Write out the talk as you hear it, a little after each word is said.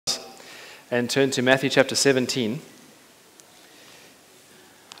and turn to Matthew chapter 17. I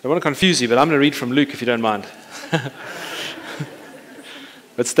don't want to confuse you, but I'm going to read from Luke if you don't mind.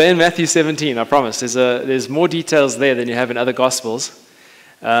 But stay in Matthew 17, I promise. There's more details there than you have in other Gospels.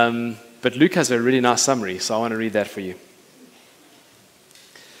 But Luke has a really nice summary, so I want to read that for you.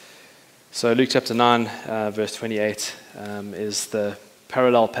 So Luke chapter 9, verse 28 is the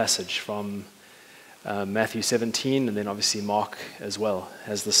parallel passage from Matthew 17, and then obviously Mark as well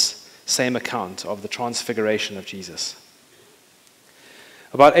has this same account of the transfiguration of Jesus.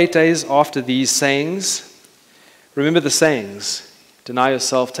 About 8 days after these sayings, remember the sayings, deny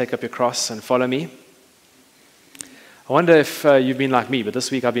yourself, take up your cross, and follow me. I wonder if you've been like me, but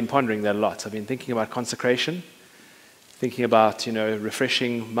this week I've been pondering that a lot. I've been thinking about consecration, thinking about,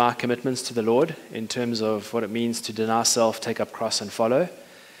 refreshing my commitments to the Lord in terms of what it means to deny self, take up cross, and follow.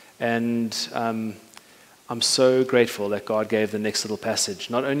 And I'm so grateful that God gave the next little passage,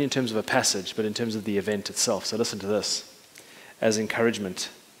 not only in terms of a passage, but in terms of the event itself. So listen to this as encouragement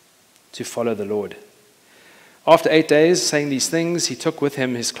to follow the Lord. After 8 days, saying these things, he took with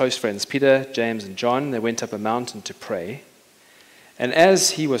him his close friends, Peter, James, and John. They went up a mountain to pray. And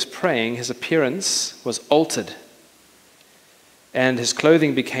as he was praying, his appearance was altered, and his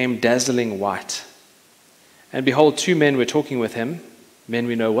clothing became dazzling white. And behold, 2 men were talking with him, men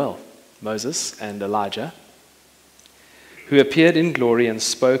we know well, Moses and Elijah, who appeared in glory and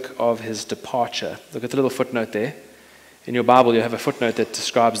spoke of his departure. Look at the little footnote there. In your Bible, you have a footnote that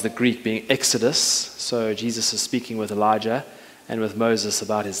describes the Greek being Exodus. So Jesus is speaking with Elijah and with Moses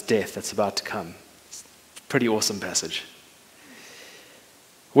about his death that's about to come. It's a pretty awesome passage.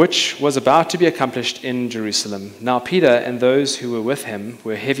 Which was about to be accomplished in Jerusalem. Now Peter and those who were with him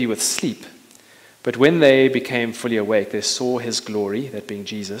were heavy with sleep. But when they became fully awake, they saw his glory, that being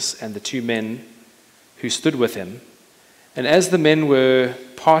Jesus, and the 2 men who stood with him. And as the men were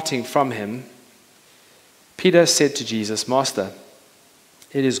parting from him, Peter said to Jesus, Master,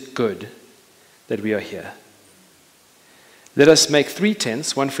 it is good that we are here. Let us make 3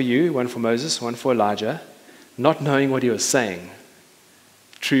 tents, one for you, one for Moses, one for Elijah, not knowing what he was saying.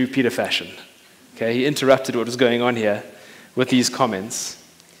 True Peter fashion. Okay, he interrupted what was going on here with these comments.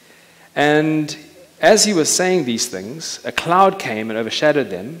 And as he was saying these things, a cloud came and overshadowed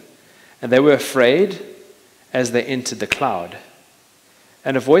them, and they were afraid as they entered the cloud.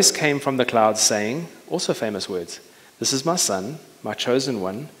 And a voice came from the cloud saying, also famous words, this is my son, my chosen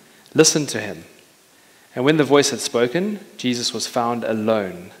one, listen to him. And when the voice had spoken, Jesus was found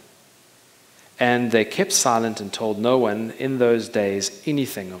alone. And they kept silent and told no one in those days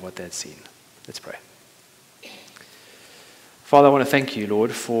anything of what they had seen. Let's pray. Father, I want to thank you,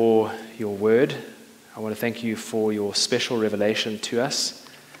 Lord, for your word. I want to thank you for your special revelation to us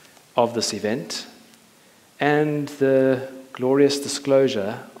of this event and the glorious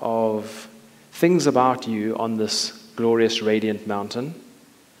disclosure of things about you on this glorious, radiant mountain.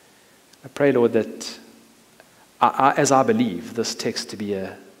 I pray, Lord, that as I believe this text to be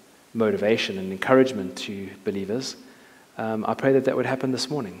a motivation and encouragement to believers, I pray that would happen this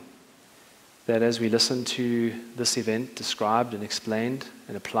morning. That as we listen to this event described and explained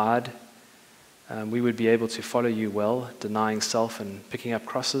and applied, we would be able to follow you well, denying self and picking up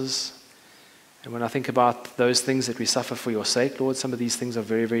crosses. And when I think about those things that we suffer for your sake, Lord, some of these things are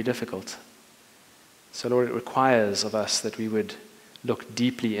very, very difficult. So, Lord, it requires of us that we would look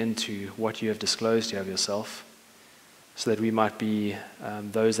deeply into what you have disclosed here of yourself so that we might be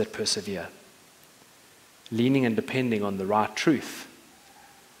those that persevere, leaning and depending on the right truth.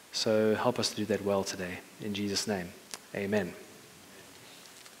 So help us to do that well today. In Jesus' name, amen.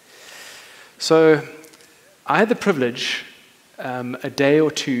 So I had the privilege a day or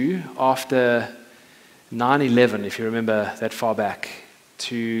 2 after 9/11, if you remember that far back,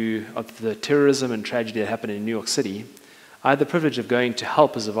 of the terrorism and tragedy that happened in New York City. I had the privilege of going to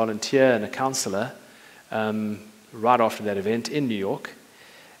help as a volunteer and a counselor right after that event in New York,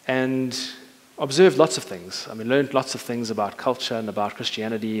 and observed lots of things. I mean, learned lots of things about culture and about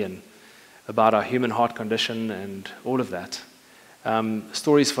Christianity and about our human heart condition and all of that.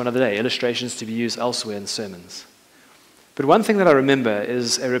 Stories for another day, illustrations to be used elsewhere in sermons. But one thing that I remember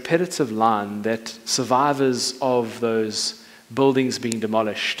is a repetitive line that survivors of those buildings being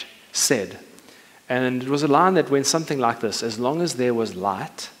demolished said. And it was a line that went something like this: as long as there was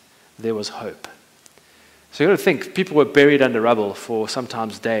light, there was hope. So you've got to think, people were buried under rubble for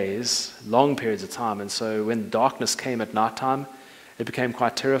sometimes days, long periods of time. And so when darkness came at nighttime, it became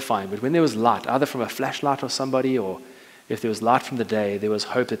quite terrifying. But when there was light, either from a flashlight or somebody, or if there was light from the day, there was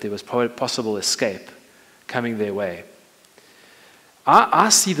hope that there was possible escape coming their way. I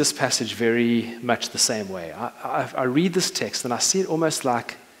see this passage very much the same way. I read this text and I see it almost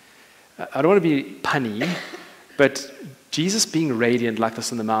like I don't want to be punny, but Jesus being radiant like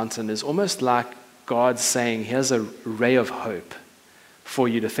this on the mountain is almost like God saying, here's a ray of hope for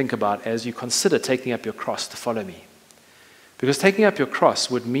you to think about as you consider taking up your cross to follow me. Because taking up your cross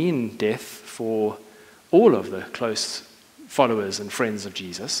would mean death for all of the close followers and friends of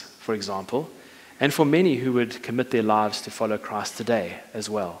Jesus, for example, and for many who would commit their lives to follow Christ today as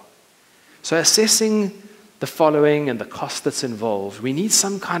well. So assessing the following and the cost that's involved, we need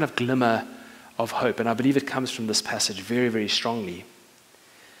some kind of glimmer of hope, and I believe it comes from this passage very, very strongly.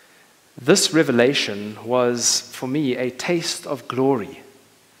 This revelation was, for me, a taste of glory,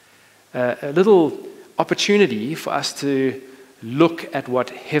 a little opportunity for us to look at what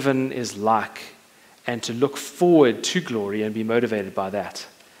heaven is like and to look forward to glory and be motivated by that.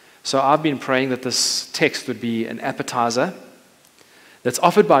 So I've been praying that this text would be an appetizer that's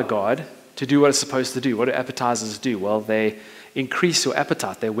offered by God to do what it's supposed to do. What do appetizers do? Well, they increase your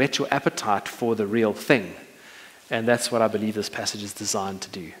appetite. They whet your appetite for the real thing. And that's what I believe this passage is designed to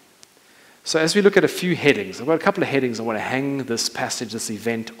do. So as we look at a few headings, I've got a couple of headings I want to hang this passage, this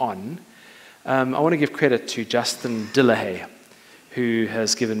event on. I want to give credit to Justin Dillahay, who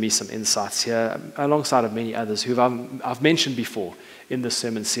has given me some insights here, alongside of many others who I've mentioned before in this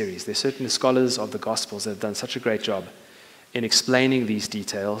sermon series. There are certain scholars of the Gospels that have done such a great job in explaining these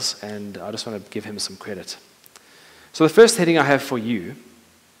details, and I just want to give him some credit. So the first heading I have for you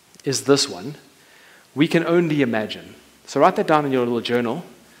is this one: we can only imagine. So write that down in your little journal.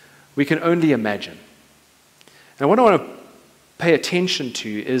 We can only imagine. And what I want to pay attention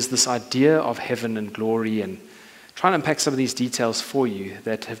to is this idea of heaven and glory, and try and unpack some of these details for you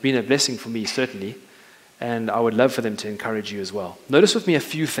that have been a blessing for me, certainly, and I would love for them to encourage you as well. Notice with me a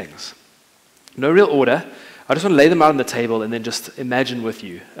few things. No real order. I just want to lay them out on the table and then just imagine with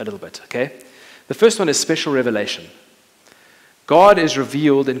you a little bit, okay? The first one is special revelation. God is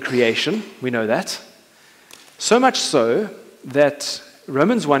revealed in creation. We know that. So much so that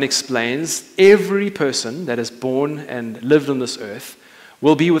Romans 1 explains every person that is born and lived on this earth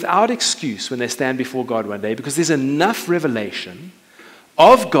will be without excuse when they stand before God one day, because there's enough revelation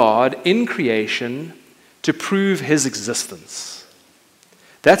of God in creation to prove his existence.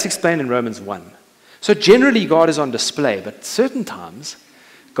 That's explained in Romans 1. So generally God is on display, but certain times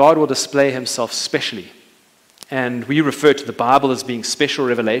God will display himself specially. And we refer to the Bible as being special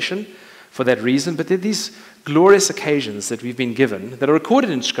revelation for that reason, but there are these glorious occasions that we've been given that are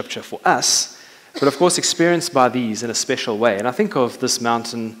recorded in Scripture for us, but of course experienced by these in a special way. And I think of this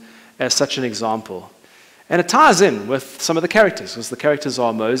mountain as such an example. And it ties in with some of the characters, because the characters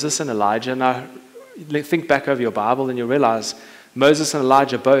are Moses and Elijah. Now, think back over your Bible and you'll realize Moses and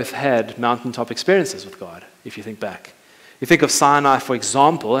Elijah both had mountaintop experiences with God, if you think back. You think of Sinai, for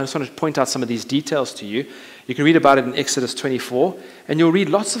example, and I just want to point out some of these details to you. You can read about it in Exodus 24, and you'll read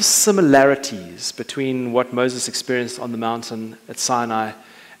lots of similarities between what Moses experienced on the mountain at Sinai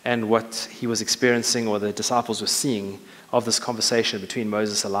and what he was experiencing, or the disciples were seeing, of this conversation between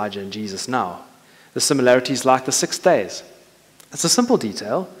Moses, Elijah, and Jesus now. The similarities like the 6 days. It's a simple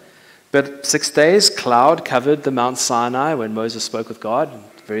detail, but 6 days, cloud covered the Mount Sinai when Moses spoke with God.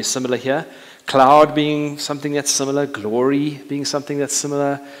 Very similar here. Cloud being something that's similar, glory being something that's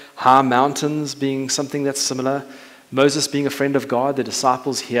similar, high mountains being something that's similar, Moses being a friend of God, the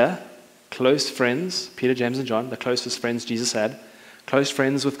disciples here, close friends, Peter, James, and John, the closest friends Jesus had, close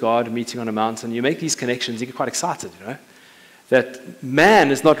friends with God, meeting on a mountain. You make these connections, you get quite excited, that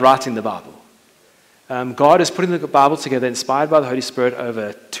man is not writing the Bible. God is putting the Bible together, inspired by the Holy Spirit,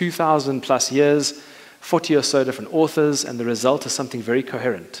 over 2,000 plus years, 40 or so different authors, and the result is something very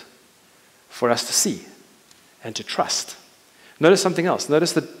coherent for us to see and to trust. Notice something else.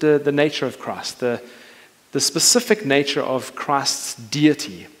 Notice the nature of Christ, the specific nature of Christ's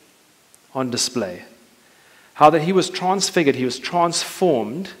deity on display. How that he was transfigured, he was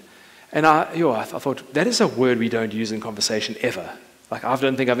transformed. And I thought, that is a word we don't use in conversation ever. Like, I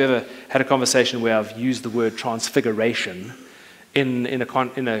don't think I've ever had a conversation where I've used the word transfiguration in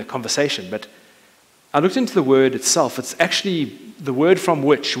a conversation. But I looked into the word itself. It's actually the word from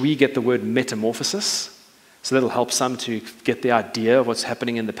which we get the word metamorphosis. So that'll help some to get the idea of what's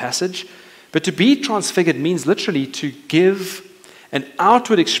happening in the passage. But to be transfigured means literally to give an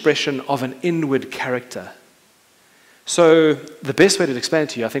outward expression of an inward character. So the best way to explain it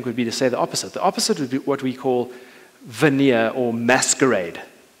to you, I think, would be to say the opposite. The opposite would be what we call veneer or masquerade.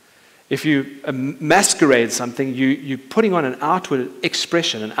 If you masquerade something, you're putting on an outward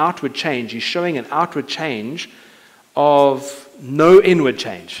expression, an outward change. You're showing an outward change of no inward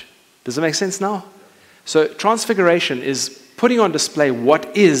change. Does that make sense now? So transfiguration is putting on display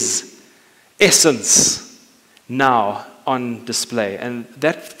what is essence now on display, and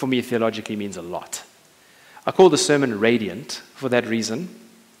that for me theologically means a lot. I call the sermon radiant for that reason,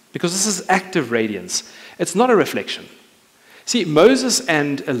 because this is active radiance. It's not a reflection. See, Moses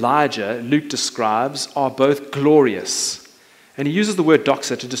and Elijah, Luke describes, are both glorious. And he uses the word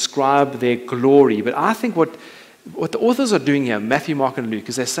doxa to describe their glory. But I think what the authors are doing here, Matthew, Mark, and Luke,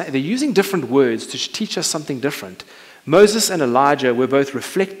 is they're using different words to teach us something different. Moses and Elijah were both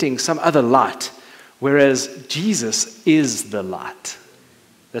reflecting some other light, whereas Jesus is the light.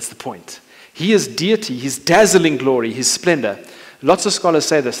 That's the point. He is deity, his dazzling glory, his splendor. Lots of scholars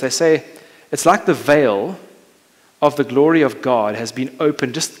say this. They say it's like the veil of the glory of God has been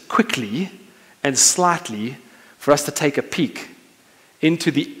opened just quickly and slightly for us to take a peek into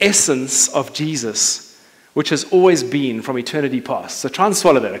the essence of Jesus, which has always been from eternity past. So try and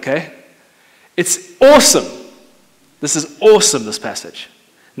swallow that, okay? It's awesome. This is awesome, this passage.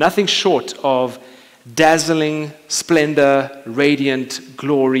 Nothing short of dazzling, splendor, radiant,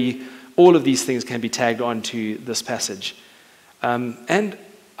 glory. All of these things can be tagged onto this passage. And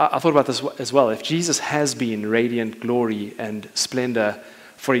I thought about this as well. If Jesus has been radiant glory and splendor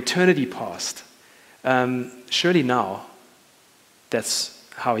for eternity past, surely now that's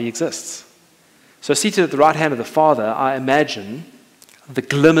how he exists. So seated at the right hand of the Father, I imagine the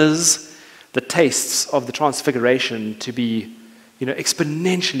glimmers, the tastes of the transfiguration to be,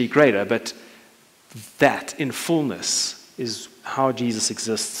 exponentially greater, but that in fullness is how Jesus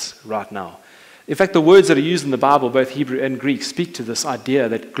exists right now. In fact, the words that are used in the Bible, both Hebrew and Greek, speak to this idea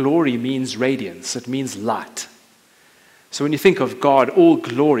that glory means radiance. It means light. So when you think of God all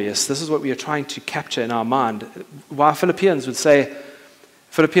glorious, this is what we are trying to capture in our mind. While Philippians would say,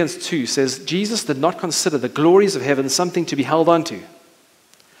 Philippians 2 says, Jesus did not consider the glories of heaven something to be held onto.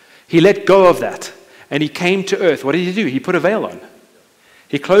 He let go of that, and he came to earth. What did he do? He put a veil on.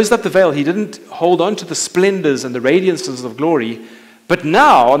 He closed up the veil. He didn't hold on to the splendors and the radiances of glory, but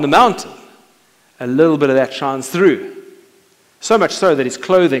now on the mountain, a little bit of that shines through. So much so that his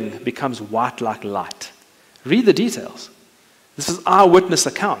clothing becomes white like light. Read the details. This is our witness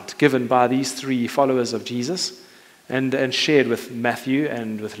account given by these three followers of Jesus and shared with Matthew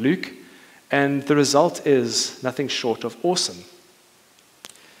and with Luke. And the result is nothing short of awesome.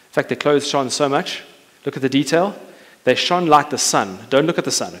 In fact, their clothes shone so much. Look at the detail. They shone like the sun. Don't look at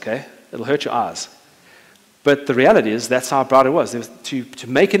the sun, okay? It'll hurt your eyes. But the reality is that's how bright it was. To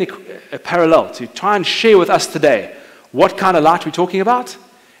make a parallel, to try and share with us today what kind of light we're talking about,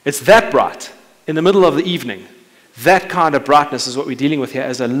 it's that bright in the middle of the evening. That kind of brightness is what we're dealing with here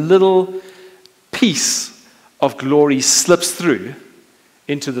as a little piece of glory slips through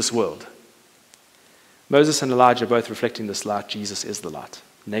into this world. Moses and Elijah both reflecting this light. Jesus is the light,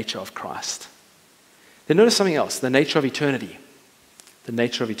 nature of Christ. Then notice something else, the nature of eternity. The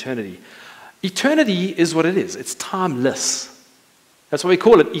nature of eternity. Eternity is what it is. It's timeless. That's why we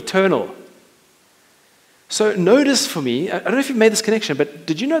call it eternal. So notice for me, I don't know if you've made this connection, but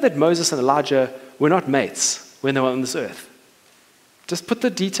did you know that Moses and Elijah were not mates when they were on this earth? Just put the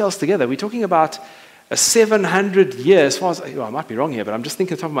details together. We're talking about a 700 years, as far as, I might be wrong here, but I'm just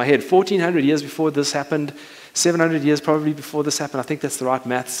thinking on top of my head, 1400 years before this happened, 700 years probably before this happened. I think that's the right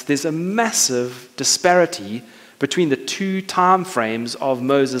maths. There's a massive disparity between the two time frames of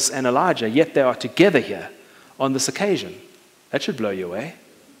Moses and Elijah, yet they are together here on this occasion. That should blow you away.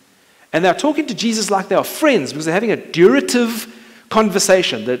 And they're talking to Jesus like they are friends because they're having a durative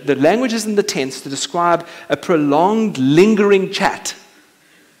conversation. The language is in the tense to describe a prolonged, lingering chat.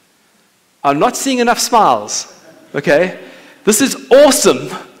 I'm not seeing enough smiles, okay? This is awesome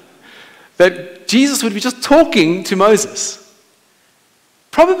that Jesus would be just talking to Moses.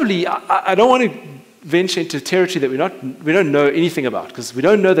 Probably, I don't want to venture into territory that we don't know anything about, because we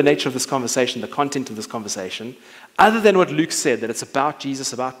don't know the nature of this conversation, the content of this conversation, other than what Luke said, that it's about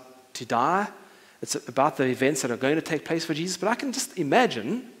Jesus about to die. It's about the events that are going to take place for Jesus. But I can just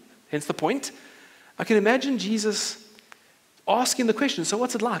imagine, hence the point, I can imagine Jesus asking the question, so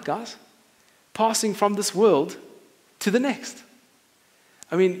what's it like, guys? Passing from this world to the next.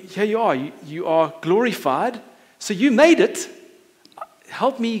 I mean, here you are. You are glorified. So you made it.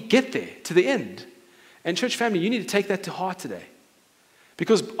 Help me get there to the end. And church family, you need to take that to heart today.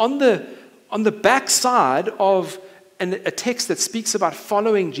 Because on the back side of a text that speaks about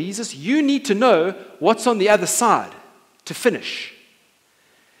following Jesus, you need to know what's on the other side to finish.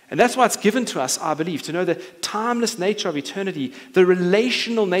 And that's why it's given to us, I believe, to know the timeless nature of eternity, the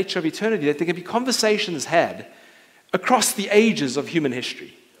relational nature of eternity, that there can be conversations had across the ages of human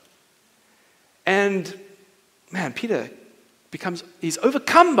history. And, man, Peter he's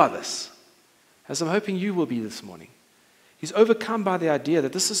overcome by this, as I'm hoping you will be this morning. He's overcome by the idea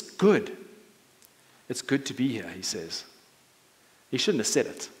that this is good. It's good to be here, he says. He shouldn't have said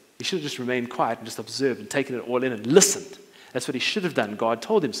it. He should have just remained quiet and just observed and taken it all in and listened. That's what he should have done. God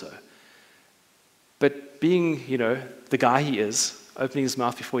told him so. But being, the guy he is, opening his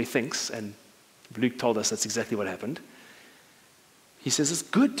mouth before he thinks, and Luke told us that's exactly what happened, he says it's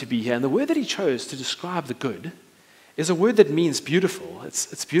good to be here. And the word that he chose to describe the good is a word that means beautiful.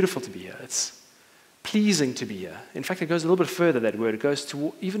 It's beautiful to be here. It's pleasing to be here. In fact, it goes a little bit further, that word. It goes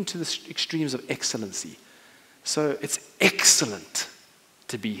even to the extremes of excellency. So it's excellent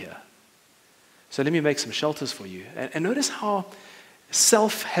to be here. So let me make some shelters for you. And notice how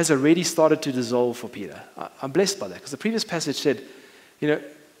self has already started to dissolve for Peter. I'm blessed by that, because the previous passage said,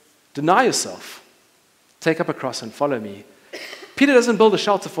 deny yourself, take up a cross and follow me. Peter doesn't build a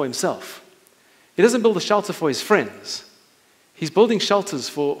shelter for himself. He doesn't build a shelter for his friends. He's building shelters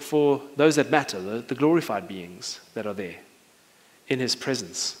for those that matter, the glorified beings that are there in his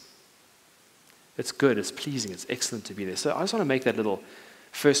presence. It's good, it's pleasing, it's excellent to be there. So I just want to make that little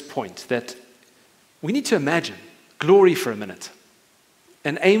first point, that we need to imagine glory for a minute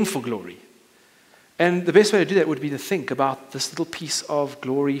and aim for glory. And the best way to do that would be to think about this little piece of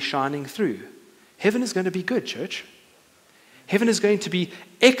glory shining through. Heaven is going to be good, church. Heaven is going to be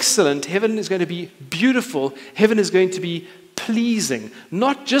excellent. Heaven is going to be beautiful. Heaven is going to be pleasing.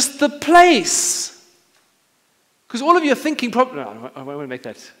 Not just the place. Because all of you are thinking, no, I won't make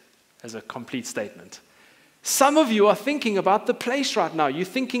that as a complete statement. Some of you are thinking about the place right now. You're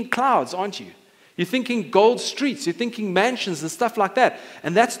thinking clouds, aren't you? You're thinking gold streets. You're thinking mansions and stuff like that.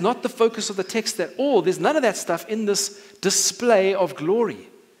 And that's not the focus of the text at all. There's none of that stuff in this display of glory.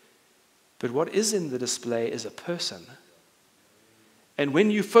 But what is in the display is a person. And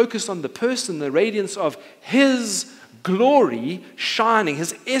when you focus on the person, the radiance of his glory shining,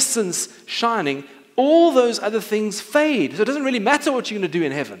 his essence shining, all those other things fade. So it doesn't really matter what you're going to do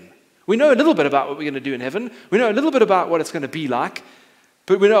in heaven. We know a little bit about what we're going to do in heaven. We know a little bit about what it's going to be like.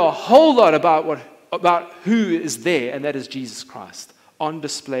 But we know a whole lot about who is there, and that is Jesus Christ on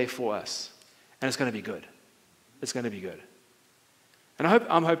display for us. And it's going to be good. It's going to be good. And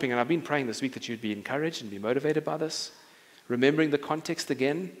I'm hoping, and I've been praying this week, that you'd be encouraged and be motivated by this. Remembering the context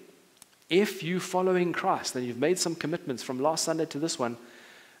again, if you're following Christ and you've made some commitments from last Sunday to this one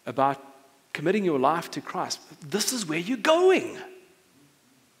about committing your life to Christ, this is where you're going.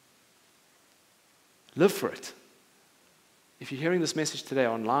 Live for it. If you're hearing this message today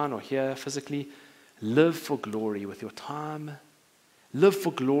online or here physically, live for glory with your time. Live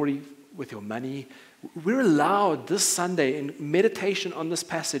for glory with your money. We're allowed this Sunday in meditation on this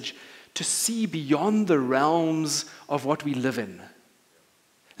passage to see beyond the realms of what we live in.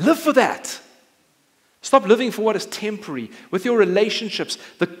 Live for that. Stop living for what is temporary. With your relationships,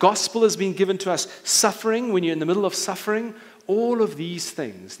 the gospel has been given to us. Suffering, when you're in the middle of suffering, all of these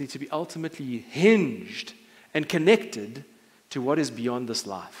things need to be ultimately hinged and connected to what is beyond this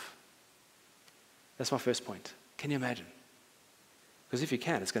life. That's my first point. Can you imagine? Because if you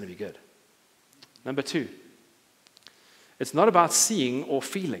can, it's going to be good. Number 2, it's not about seeing or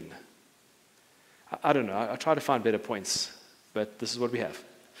feeling. I don't know. I try to find better points, but this is what we have.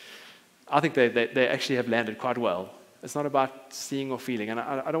 I think they actually have landed quite well. It's not about seeing or feeling. And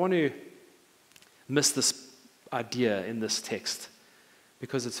I don't want to miss this idea in this text,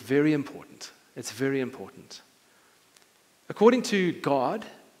 because it's very important. It's very important. According to God,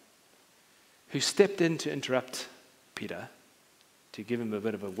 who stepped in to interrupt Peter, to give him a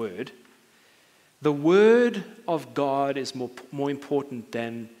bit of a word, the word of God is more important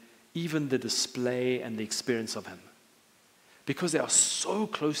than even the display and the experience of him, because they are so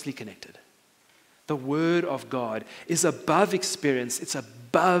closely connected. The word of God is above experience. It's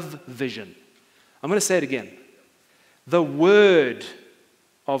above vision. I'm going to say it again. The word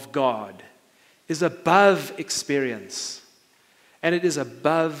of God is above experience, and it is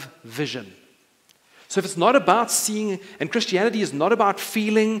above vision. So if it's not about seeing, and Christianity is not about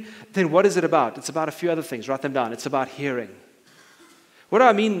feeling, then what is it about? It's about a few other things. Write them down. It's about hearing. What do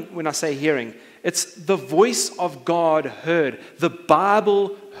I mean when I say hearing? It's the voice of God heard. The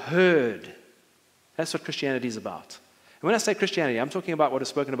Bible heard. That's what Christianity is about. And when I say Christianity, I'm talking about what was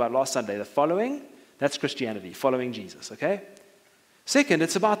spoken about last Sunday. The following, that's Christianity, following Jesus, okay? Second,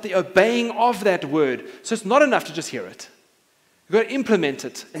 it's about the obeying of that word. So it's not enough to just hear it. You've got to implement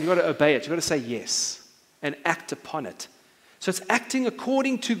it, and you've got to obey it. You've got to say yes and act upon it. So it's acting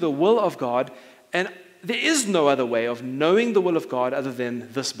according to the will of God, and there is no other way of knowing the will of God other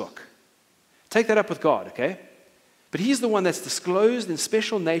than this book. Take that up with God, okay? But he's the one that's disclosed in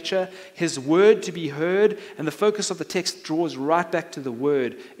special nature, his word to be heard, and the focus of the text draws right back to the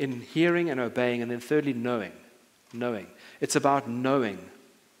word in hearing and obeying, and then thirdly, knowing. Knowing. It's about knowing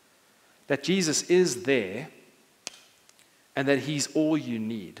that Jesus is there and that he's all you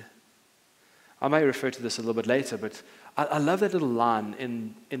need. I may refer to this a little bit later, but I love that little line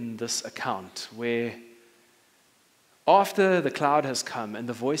in this account where after the cloud has come and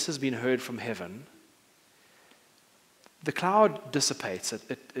the voice has been heard from heaven, the cloud dissipates,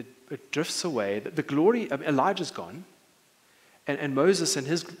 it drifts away. The glory, Elijah's gone, and Moses and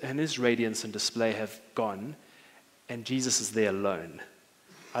his radiance and display have gone, and Jesus is there alone.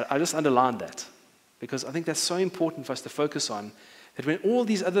 I just underlined that because I think that's so important for us to focus on, that when all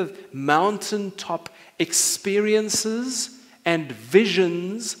these other mountaintop experiences and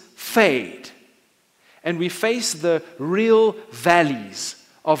visions fade, and we face the real valleys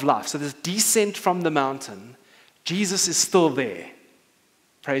of life, so this descent from the mountain, Jesus is still there.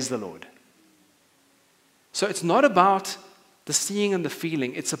 Praise the Lord. So it's not about the seeing and the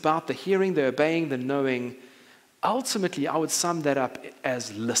feeling. It's about the hearing, the obeying, the knowing. Ultimately, I would sum that up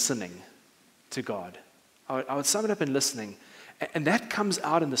as listening to God. I would sum it up in listening. And that comes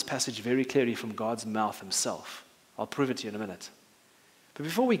out in this passage very clearly from God's mouth himself. I'll prove it to you in a minute. But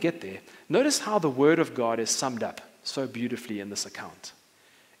before we get there, notice how the word of God is summed up so beautifully in this account,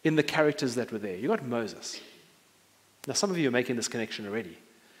 in the characters that were there. You got Moses. Now, some of you are making this connection already.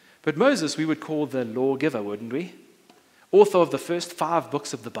 But Moses, we would call the lawgiver, wouldn't we? Author of the first 5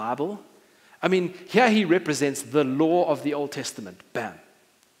 books of the Bible. I mean, here he represents the law of the Old Testament. Bam.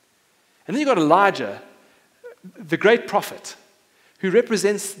 And then you've got Elijah, the great prophet, who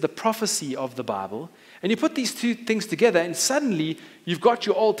represents the prophecy of the Bible. And you put these two things together, and suddenly you've got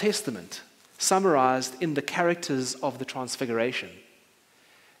your Old Testament summarized in the characters of the Transfiguration.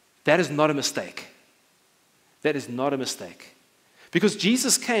 That is not a mistake. That is not a mistake. Because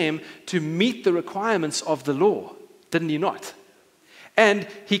Jesus came to meet the requirements of the law, didn't he not? And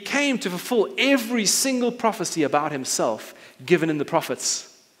he came to fulfill every single prophecy about himself given in the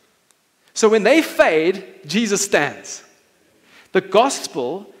prophets. So when they fade, Jesus stands. The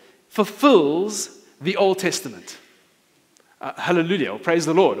gospel fulfills the Old Testament. Hallelujah, or praise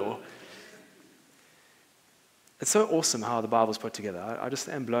the Lord. It's so awesome how the Bible's put together. I just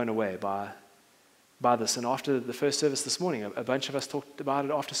am blown away by this. And after the first service this morning, a bunch of us talked about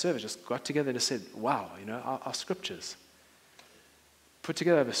it after service, just got together and just said, wow, our scriptures put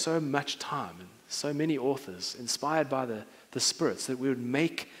together over so much time and so many authors, inspired by the spirits, that we would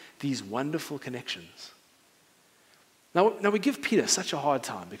make these wonderful connections. Now we give Peter such a hard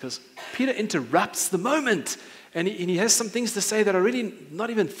time because Peter interrupts the moment, and he has some things to say that are really not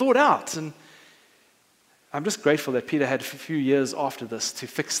even thought out. And I'm just grateful that Peter had a few years after this to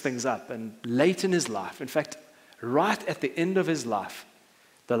fix things up. And late in his life, in fact, right at the end of his life,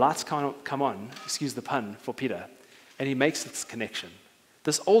 the lights come on, excuse the pun, for Peter, and he makes this connection.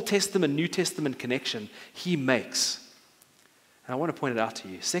 This Old Testament, New Testament connection he makes. And I want to point it out to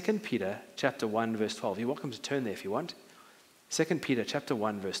you. 2 Peter chapter 1, verse 12. You're welcome to turn there if you want. 2 Peter chapter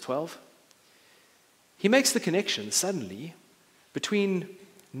 1, verse 12. He makes the connection suddenly between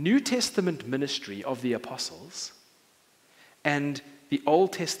New Testament ministry of the apostles and the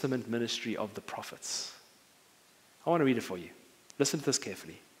Old Testament ministry of the prophets. I want to read it for you. Listen to this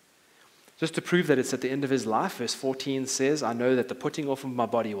carefully. Just to prove that it's at the end of his life, verse 14 says, I know that the putting off of my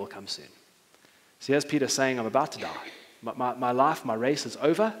body will come soon. So here's Peter saying, I'm about to die. My life, my race is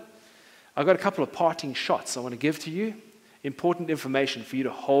over. I've got a couple of parting shots I want to give to you. Important information for you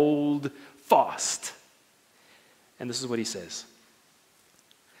to hold fast. And this is what he says.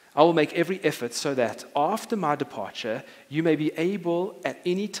 I will make every effort so that after my departure, you may be able at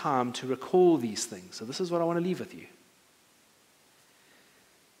any time to recall these things. So this is what I want to leave with you.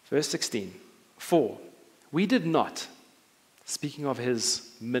 Verse 16. For we did not, speaking of his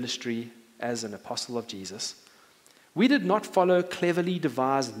ministry as an apostle of Jesus, we did not follow cleverly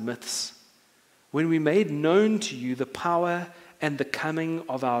devised myths when we made known to you the power and the coming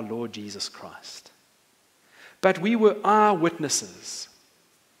of our Lord Jesus Christ. But we were eyewitnesses.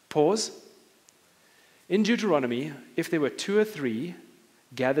 Pause. In Deuteronomy, if there were 2 or 3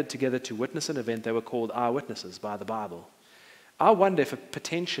 gathered together to witness an event, they were called eyewitnesses by the Bible. I wonder if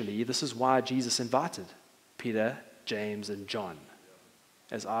potentially this is why Jesus invited Peter, James, and John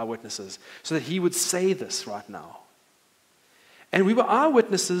as eyewitnesses, so that he would say this right now. And we were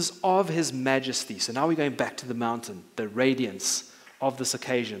eyewitnesses of his majesty. So now we're going back to the mountain, the radiance of this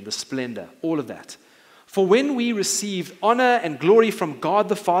occasion, the splendor, all of that. For when we received honor and glory from God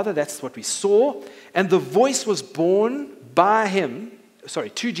the Father, that's what we saw, and the voice was borne by him,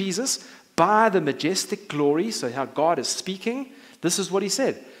 to Jesus, by the majestic glory, so how God is speaking, this is what he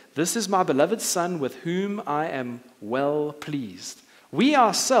said. This is my beloved Son with whom I am well pleased. We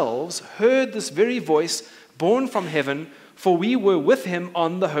ourselves heard this very voice borne from heaven, for we were with him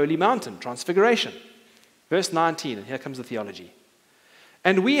on the holy mountain, Transfiguration. Verse 19, and here comes the theology.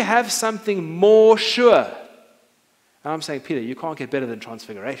 And we have something more sure. And I'm saying, Peter, you can't get better than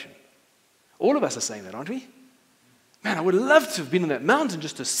transfiguration. All of us are saying that, aren't we? Man, I would love to have been on that mountain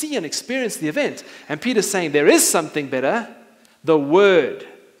just to see and experience the event. And Peter's saying there is something better, the word.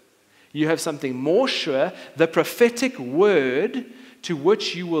 You have something more sure, the prophetic word to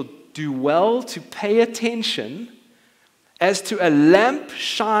which you will do well to pay attention as to a lamp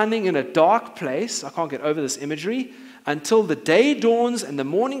shining in a dark place. I can't get over this imagery. Until the day dawns and the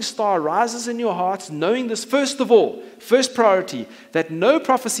morning star rises in your hearts, knowing this, first of all, first priority, that no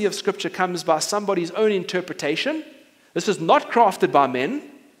prophecy of Scripture comes by somebody's own interpretation. This is not crafted by men.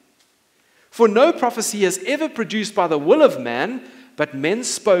 For no prophecy is ever produced by the will of man, but men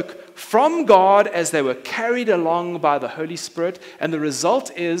spoke from God as they were carried along by the Holy Spirit, and the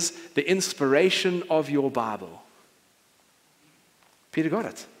result is the inspiration of your Bible. Peter got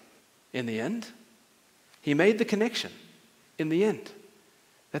it in the end. He made the connection in the end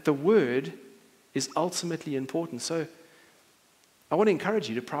that the word is ultimately important. So I want to encourage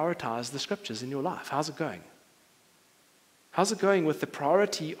you to prioritize the scriptures in your life. How's it going? How's it going with the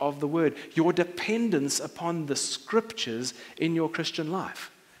priority of the word? Your dependence upon the scriptures in your Christian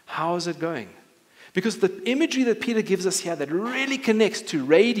life. How is it going? Because the imagery that Peter gives us here that really connects to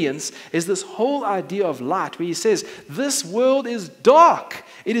radiance is this whole idea of light, where he says, this world is dark.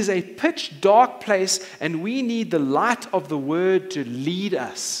 It is a pitch dark place, and we need the light of the word to lead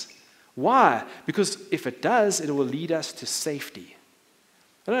us. Why? Because if it does, it will lead us to safety.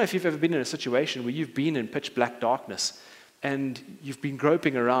 I don't know if you've ever been in a situation where you've been in pitch black darkness and you've been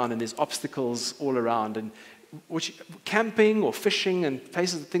groping around and there's obstacles all around, and which camping or fishing and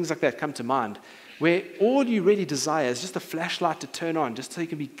places, things like that come to mind, where all you really desire is just a flashlight to turn on, just so you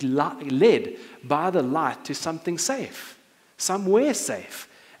can be led by the light to something safe, somewhere safe.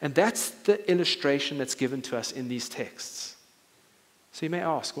 And that's the illustration that's given to us in these texts. So you may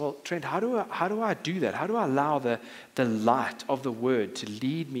ask, well, Trent, how do I do that? How do I allow the light of the word to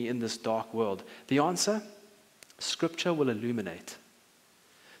lead me in this dark world? The answer, Scripture will illuminate.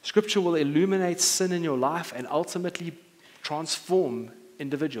 Scripture will illuminate sin in your life and ultimately transform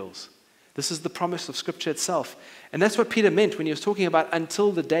individuals. This is the promise of Scripture itself. And that's what Peter meant when he was talking about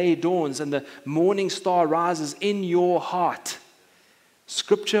until the day dawns and the morning star rises in your heart.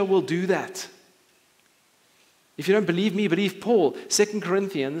 Scripture will do that. If you don't believe me, believe Paul. 2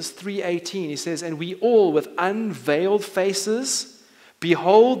 Corinthians 3:18, he says, and we all with unveiled faces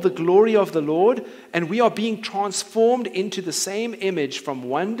behold the glory of the Lord, and we are being transformed into the same image from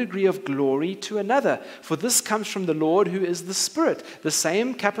one degree of glory to another. For this comes from the Lord who is the Spirit, the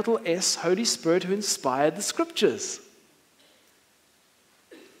same capital S, Holy Spirit who inspired the Scriptures.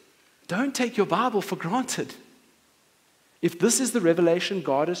 Don't take your Bible for granted. If this is the revelation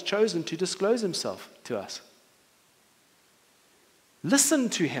God has chosen to disclose himself to us, listen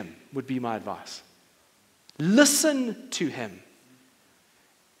to him would be my advice. Listen to him.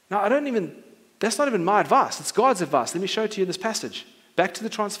 Now, that's not even my advice. It's God's advice. Let me show it to you in this passage. Back to the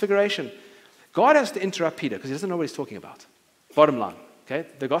transfiguration. God has to interrupt Peter because he doesn't know what he's talking about. Bottom line, okay?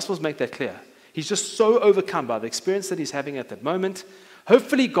 The Gospels make that clear. He's just so overcome by the experience that he's having at that moment.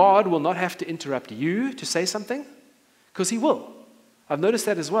 Hopefully, God will not have to interrupt you to say something, because he will. I've noticed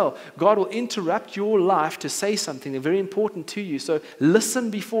that as well. God will interrupt your life to say something very important to you. So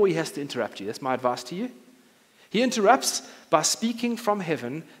listen before he has to interrupt you. That's my advice to you. He interrupts by speaking from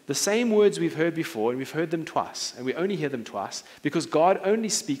heaven the same words we've heard before, and we've heard them twice, and we only hear them twice because God only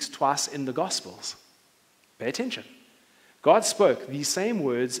speaks twice in the Gospels. Pay attention. God spoke these same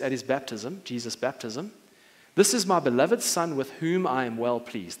words at his baptism, Jesus' baptism. This is my beloved Son with whom I am well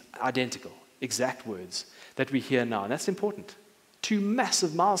pleased. Identical, exact words that we hear now, and that's important. Two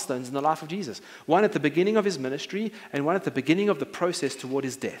massive milestones in the life of Jesus. One at the beginning of his ministry and one at the beginning of the process toward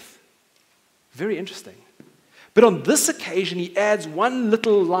his death. Very interesting. But on this occasion, he adds one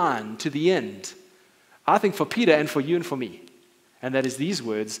little line to the end, I think for Peter and for you and for me. And that is these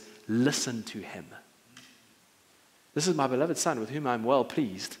words, listen to him. This is my beloved Son with whom I'm well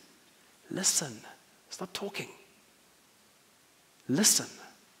pleased. Listen. Stop talking. Listen.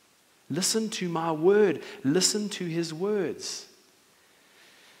 Listen to my word. Listen to his words.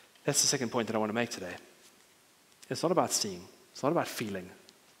 That's the second point that I want to make today. It's not about seeing. It's not about feeling.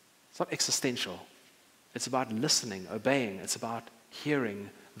 It's not existential. It's about listening, obeying. It's about hearing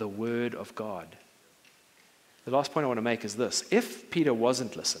the word of God. The last point I want to make is this. If Peter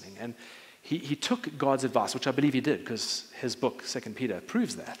wasn't listening, and he took God's advice, which I believe he did because his book, 2 Peter,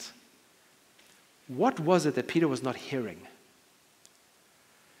 proves that, what was it that Peter was not hearing?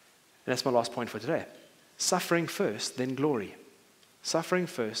 And that's my last point for today. Suffering first, then glory. Suffering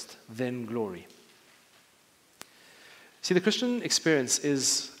first, then glory. See, the Christian experience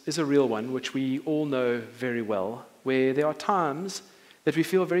is a real one, which we all know very well, where there are times that we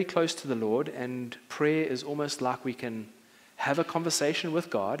feel very close to the Lord, and prayer is almost like we can have a conversation with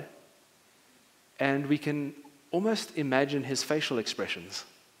God, and we can almost imagine his facial expressions.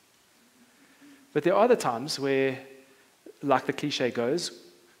 But there are other times where, like the cliche goes,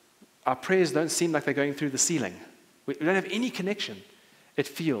 our prayers don't seem like they're going through the ceiling. We don't have any connection, it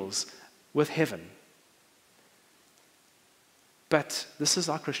feels, with heaven. But this is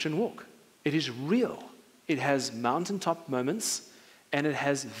our Christian walk. It is real. It has mountaintop moments and it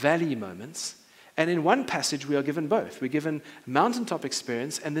has valley moments. And in one passage, we are given both. We're given mountaintop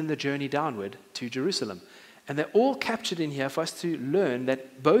experience and then the journey downward to Jerusalem. And they're all captured in here for us to learn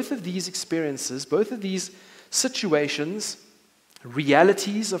that both of these experiences, both of these situations,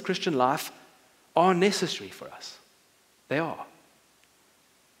 realities of Christian life are necessary for us. They are.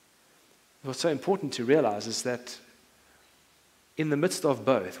 What's so important to realize is that in the midst of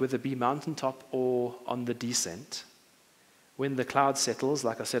both, whether it be mountaintop or on the descent, when the cloud settles,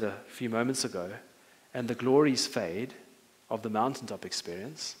 like I said a few moments ago, and the glories fade of the mountaintop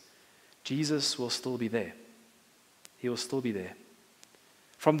experience, Jesus will still be there. He will still be there.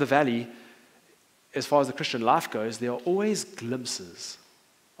 From the valley, as far as the Christian life goes, there are always glimpses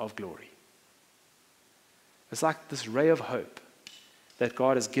of glory. It's like this ray of hope that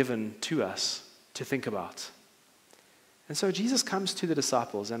God has given to us to think about. And so Jesus comes to the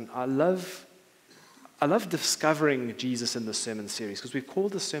disciples, and I love discovering Jesus in this sermon series, because we've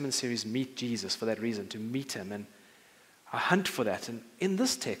called this sermon series Meet Jesus for that reason, to meet him, and I hunt for that. And in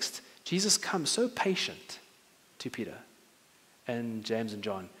this text, Jesus comes so patient to Peter and James and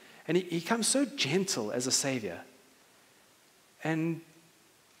John, and he comes so gentle as a savior, and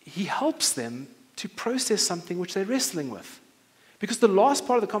he helps them to process something which they're wrestling with. Because the last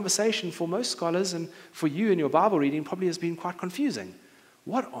part of the conversation for most scholars and for you in your Bible reading probably has been quite confusing.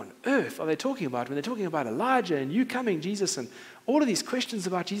 What on earth are they talking about when they're talking about Elijah and you coming, Jesus, and all of these questions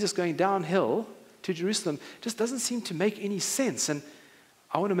about Jesus going downhill to Jerusalem just doesn't seem to make any sense. And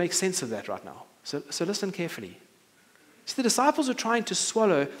I want to make sense of that right now. So listen carefully. See, the disciples are trying to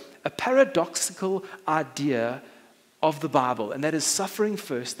swallow a paradoxical idea of the Bible, and that is suffering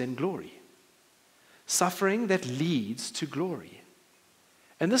first, then glory. Suffering that leads to glory.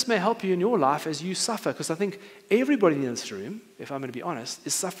 And this may help you in your life as you suffer, because I think everybody in this room, if I'm going to be honest,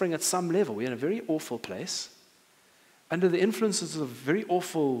 is suffering at some level. We're in a very awful place, under the influences of a very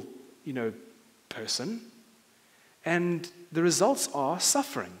awful, person, and the results are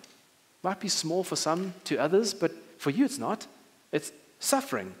suffering. Might be small for some to others, but for you it's not. It's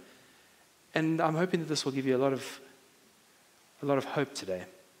suffering. And I'm hoping that this will give you a lot of hope today.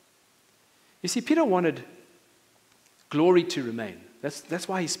 You see, Peter wanted glory to remain. That's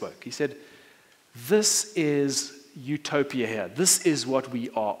why he spoke. He said, this is utopia here. This is what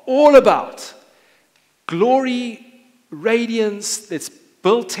we are all about. Glory, radiance, let's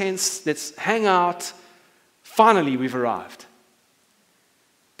build tents, let's hang out. Finally, we've arrived.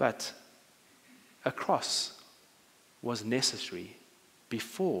 But a cross was necessary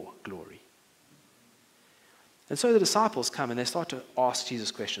before glory. And so the disciples come and they start to ask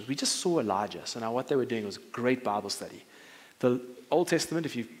Jesus questions. We just saw Elijah. So now what they were doing was great Bible study. The Old Testament,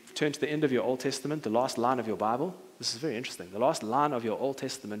 if you turn to the end of your Old Testament, the last line of your Bible, this is very interesting. The last line of your Old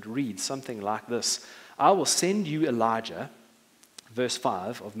Testament reads something like this. I will send you Elijah, verse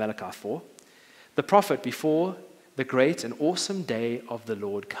 5 of Malachi 4, the prophet before the great and awesome day of the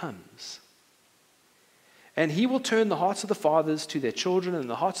Lord comes. And he will turn the hearts of the fathers to their children and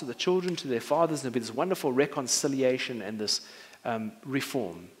the hearts of the children to their fathers. And there'll be this wonderful reconciliation and this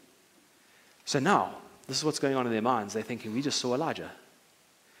reform. So now, this is what's going on in their minds. They're thinking, we just saw Elijah.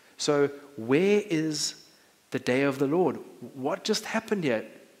 So where is the day of the Lord? What just happened here?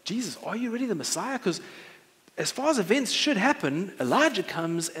 Jesus, are you really the Messiah? Because as far as events should happen, Elijah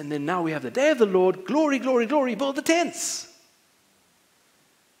comes, and then now we have the day of the Lord. Glory, glory, glory, build the tents.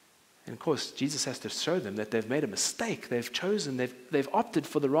 And of course, Jesus has to show them that they've made a mistake. They've opted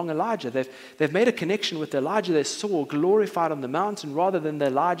for the wrong Elijah. They've made a connection with the Elijah they saw glorified on the mountain rather than the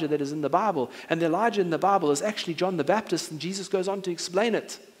Elijah that is in the Bible. And the Elijah in the Bible is actually John the Baptist, and Jesus goes on to explain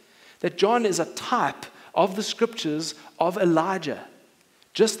it. That John is a type of the scriptures of Elijah.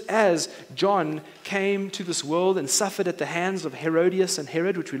 Just as John came to this world and suffered at the hands of Herodias and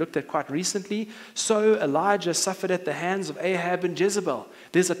Herod, which we looked at quite recently, so Elijah suffered at the hands of Ahab and Jezebel.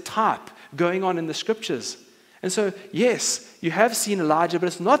 There's a type going on in the scriptures. And so, yes, you have seen Elijah, but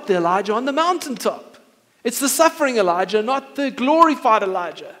it's not the Elijah on the mountaintop. It's the suffering Elijah, not the glorified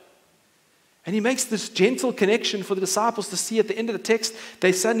Elijah. And he makes this gentle connection for the disciples to see at the end of the text.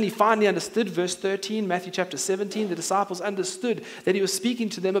 They suddenly finally understood, verse 13, Matthew chapter 17, the disciples understood that he was speaking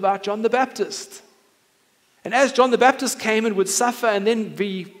to them about John the Baptist. And as John the Baptist came and would suffer and then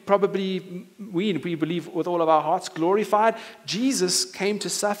be we believe with all of our hearts, glorified, Jesus came to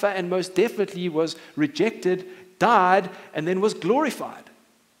suffer and most definitely was rejected, died, and then was glorified.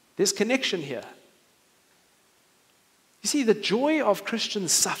 There's connection here. You see, the joy of Christian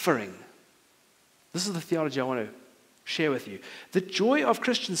suffering, this is the theology I want to share with you. The joy of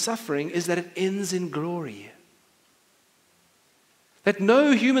Christian suffering is that it ends in glory. That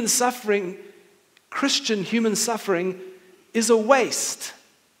no human suffering, Christian human suffering, is a waste.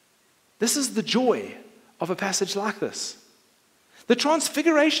 This is the joy of a passage like this. The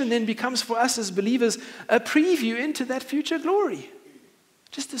transfiguration then becomes for us as believers a preview into that future glory.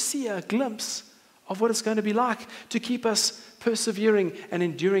 Just to see a glimpse of what it's going to be like to keep us persevering and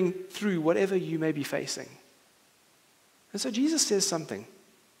enduring through whatever you may be facing. And so Jesus says something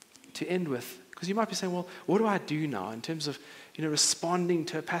to end with, because you might be saying, well, what do I do now in terms of responding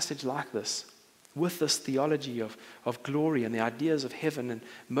to a passage like this, with this theology of glory and the ideas of heaven, and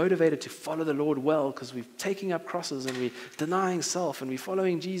motivated to follow the Lord well because we're taking up crosses and we're denying self and we're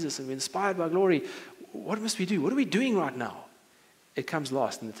following Jesus and we're inspired by glory. What must we do? What are we doing right now? It comes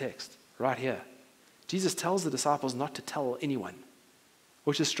last in the text, right here. Jesus tells the disciples not to tell anyone,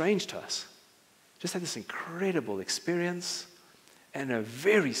 which is strange to us. Just had this incredible experience and a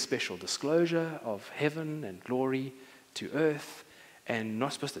very special disclosure of heaven and glory to earth, and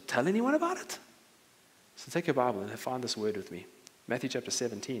not supposed to tell anyone about it? So take your Bible and find this word with me. Matthew chapter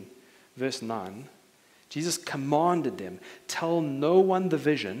 17, verse 9. Jesus commanded them, tell no one the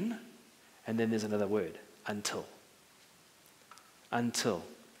vision, and then there's another word, until. Until.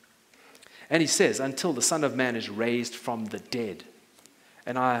 And he says, until the Son of Man is raised from the dead.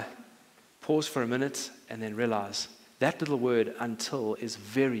 And I pause for a minute and then realize that little word, until, is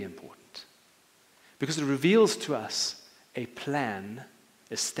very important. Because it reveals to us a plan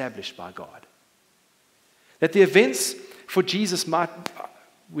established by God. That the events for Jesus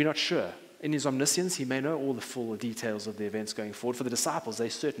we're not sure. In his omniscience, he may know all the full details of the events going forward. For the disciples, they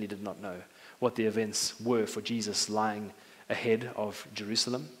certainly did not know what the events were for Jesus lying ahead of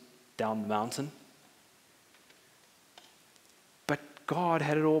Jerusalem, down the mountain. But God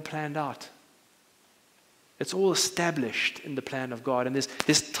had it all planned out. It's all established in the plan of God. And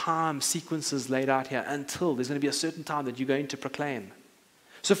there's time sequences laid out here until there's going to be a certain time that you're going to proclaim.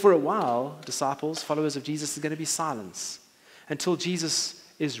 So for a while, disciples, followers of Jesus, is going to be silence until Jesus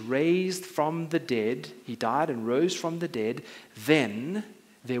is raised from the dead. He died and rose from the dead. Then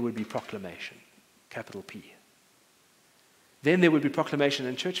there would be proclamation, capital P. Then there would be proclamation.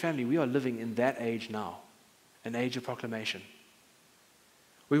 And church family, we are living in that age now, an age of proclamation,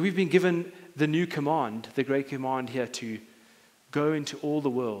 where we've been given the new command, the great command here to go into all the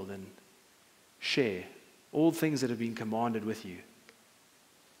world and share all things that have been commanded with you.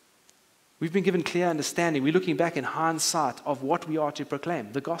 We've been given clear understanding. We're looking back in hindsight of what we are to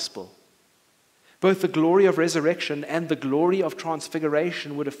proclaim, the gospel. Both the glory of resurrection and the glory of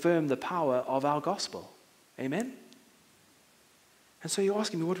transfiguration would affirm the power of our gospel. Amen? And so you're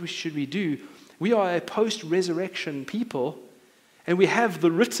asking me, what should we do? We are a post-resurrection people, and we have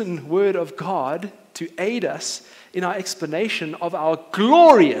the written word of God to aid us in our explanation of our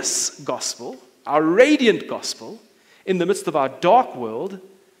glorious gospel, our radiant gospel, in the midst of our dark world.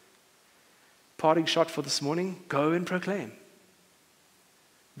 Parting shot for this morning, go and proclaim.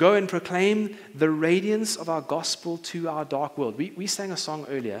 Go and proclaim the radiance of our gospel to our dark world. We sang a song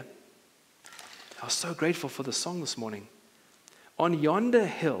earlier. I was so grateful for the song this morning. On yonder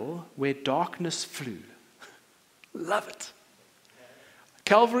hill where darkness flew. Love it.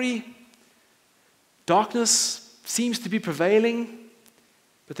 Calvary, darkness seems to be prevailing,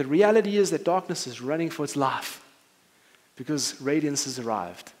 but the reality is that darkness is running for its life because radiance has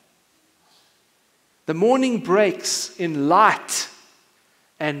arrived. The morning breaks in light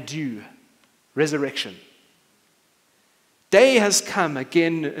and dew, resurrection. Day has come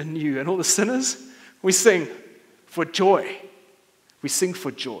again anew, and all the sinners, we sing for joy. We sing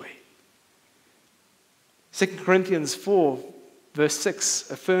for joy. 2 Corinthians 4, verse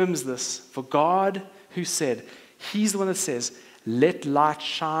 6 affirms this. For God, who said, he's the one that says, let light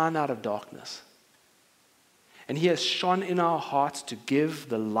shine out of darkness. And he has shone in our hearts to give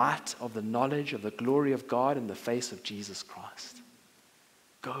the light of the knowledge of the glory of God in the face of Jesus Christ.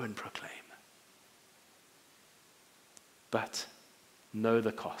 Go and proclaim. But know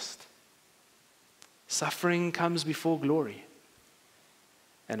the cost. Suffering comes before glory,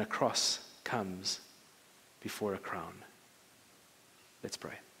 and a cross comes before a crown. Let's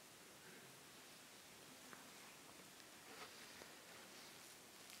pray.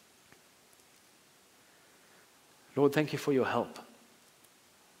 Lord, thank you for your help.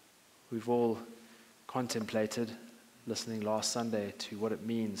 We've all contemplated, listening last Sunday, to what it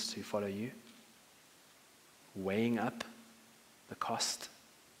means to follow you, weighing up the cost,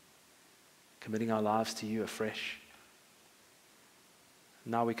 committing our lives to you afresh.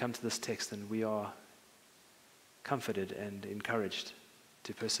 Now we come to this text and we are comforted and encouraged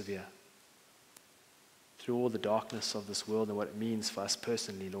to persevere through all the darkness of this world and what it means for us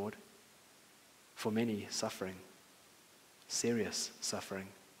personally, Lord. For many, suffering, serious suffering,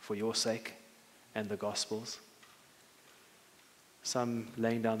 for your sake and the gospel's. Some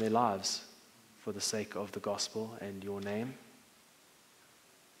laying down their lives for the sake of the gospel and your name.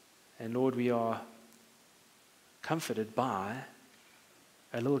 And Lord, we are comforted by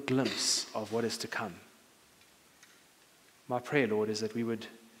a little glimpse of what is to come. My prayer, Lord, is that we would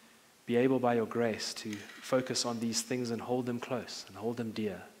be able by your grace to focus on these things and hold them close and hold them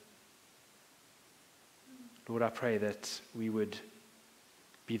dear. Lord, I pray that we would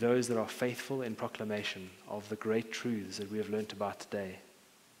be those that are faithful in proclamation of the great truths that we have learnt about today,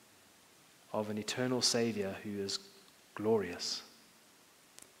 of an eternal Savior who is glorious,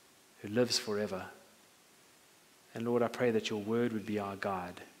 who lives forever. And Lord, I pray that your word would be our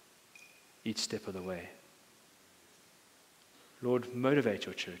guide each step of the way. Lord, motivate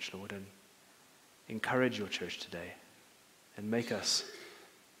your church, Lord, and encourage your church today, and make us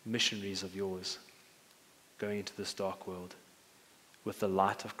missionaries of yours going into this dark world with the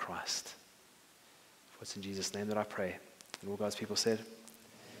light of Christ. For it's in Jesus' name that I pray. And all God's people said,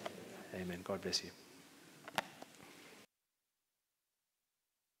 Amen. God bless you.